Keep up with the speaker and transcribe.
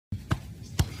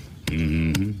Come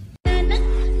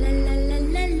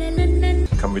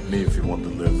with me if you want to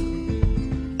live.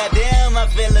 Damn, I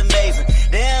feel amazing.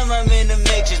 Damn, I'm in the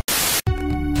matrix.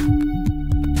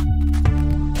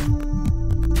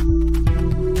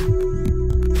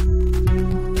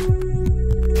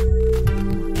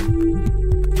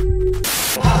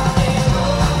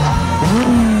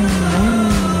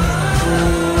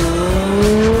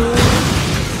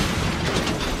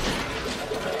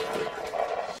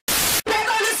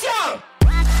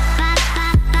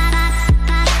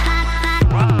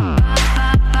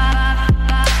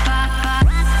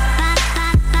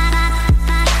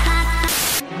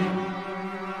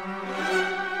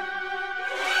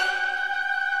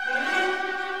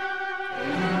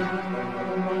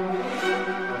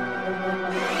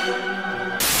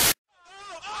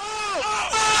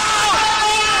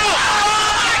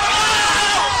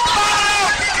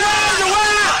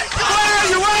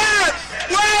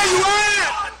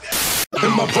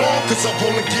 Am I wrong? Cause I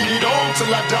wanna get it on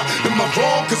till I die. Am I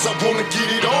wrong? Cause I wanna get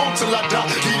it on till I die.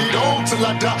 Get it on till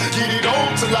I die. Get it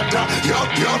on till I die.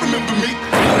 Y'all remember me?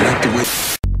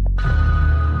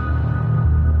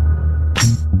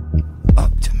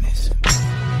 Optimism.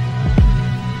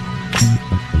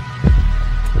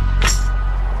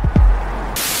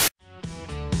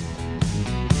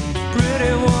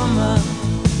 Pretty woman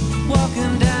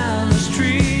walking down the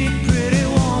street. Pretty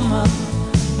woman,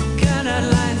 kinda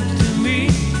like to me.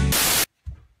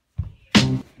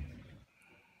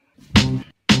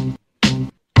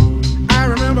 I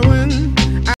remember when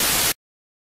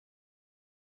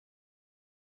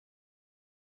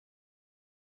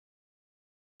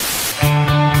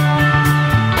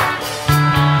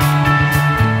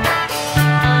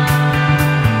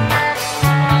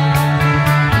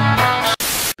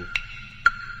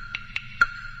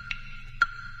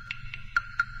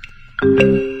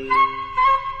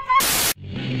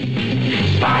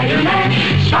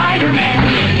Spider-Man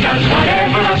does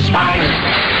whatever a spider.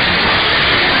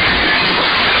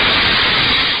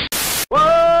 Whoa!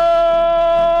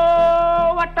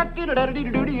 What the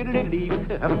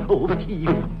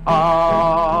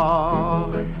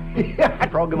I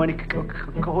drug him on the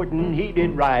court and he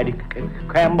did ride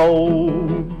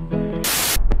Crambo.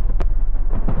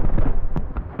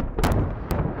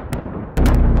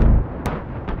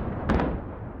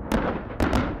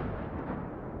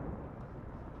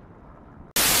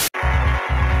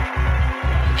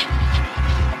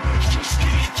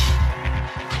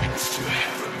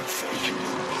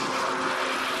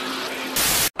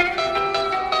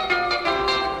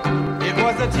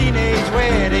 A teenage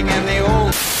wedding and the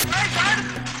old.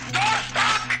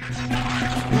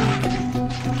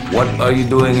 What are you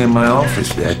doing in my office,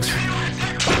 Dex?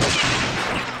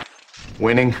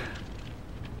 Winning.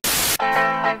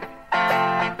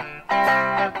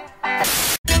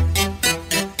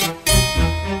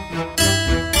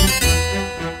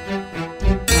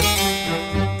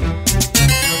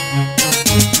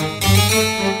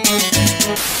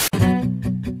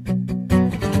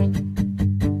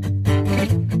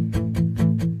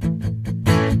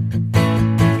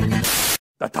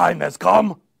 The time has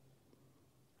come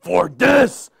for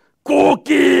this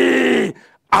cookie!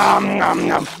 Nom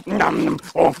nom nom nom.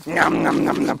 Oh, nom nom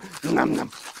nom nom nom nom.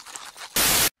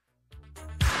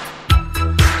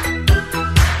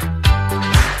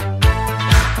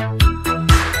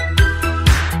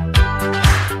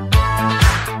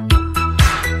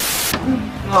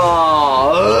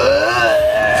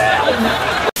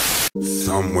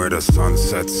 somewhere the sun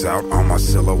sets out on my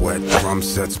silhouette. Drum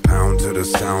sets pound to the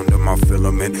sound of my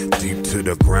filament. Deep to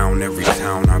the ground, every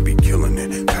town I be killing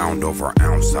it. Pound over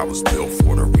ounce, I was built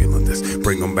for the real of this.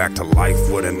 Bring them back to life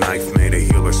with a knife, made a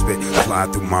healer spit. Fly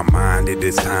through my mind, it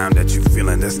is time that you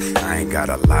feeling this. I ain't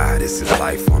gotta lie, this is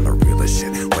life on the realest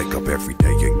shit. Wake up every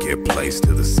day and get placed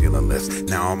to the ceiling lifts.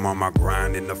 Now I'm on my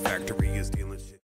grind and the factory is dealing.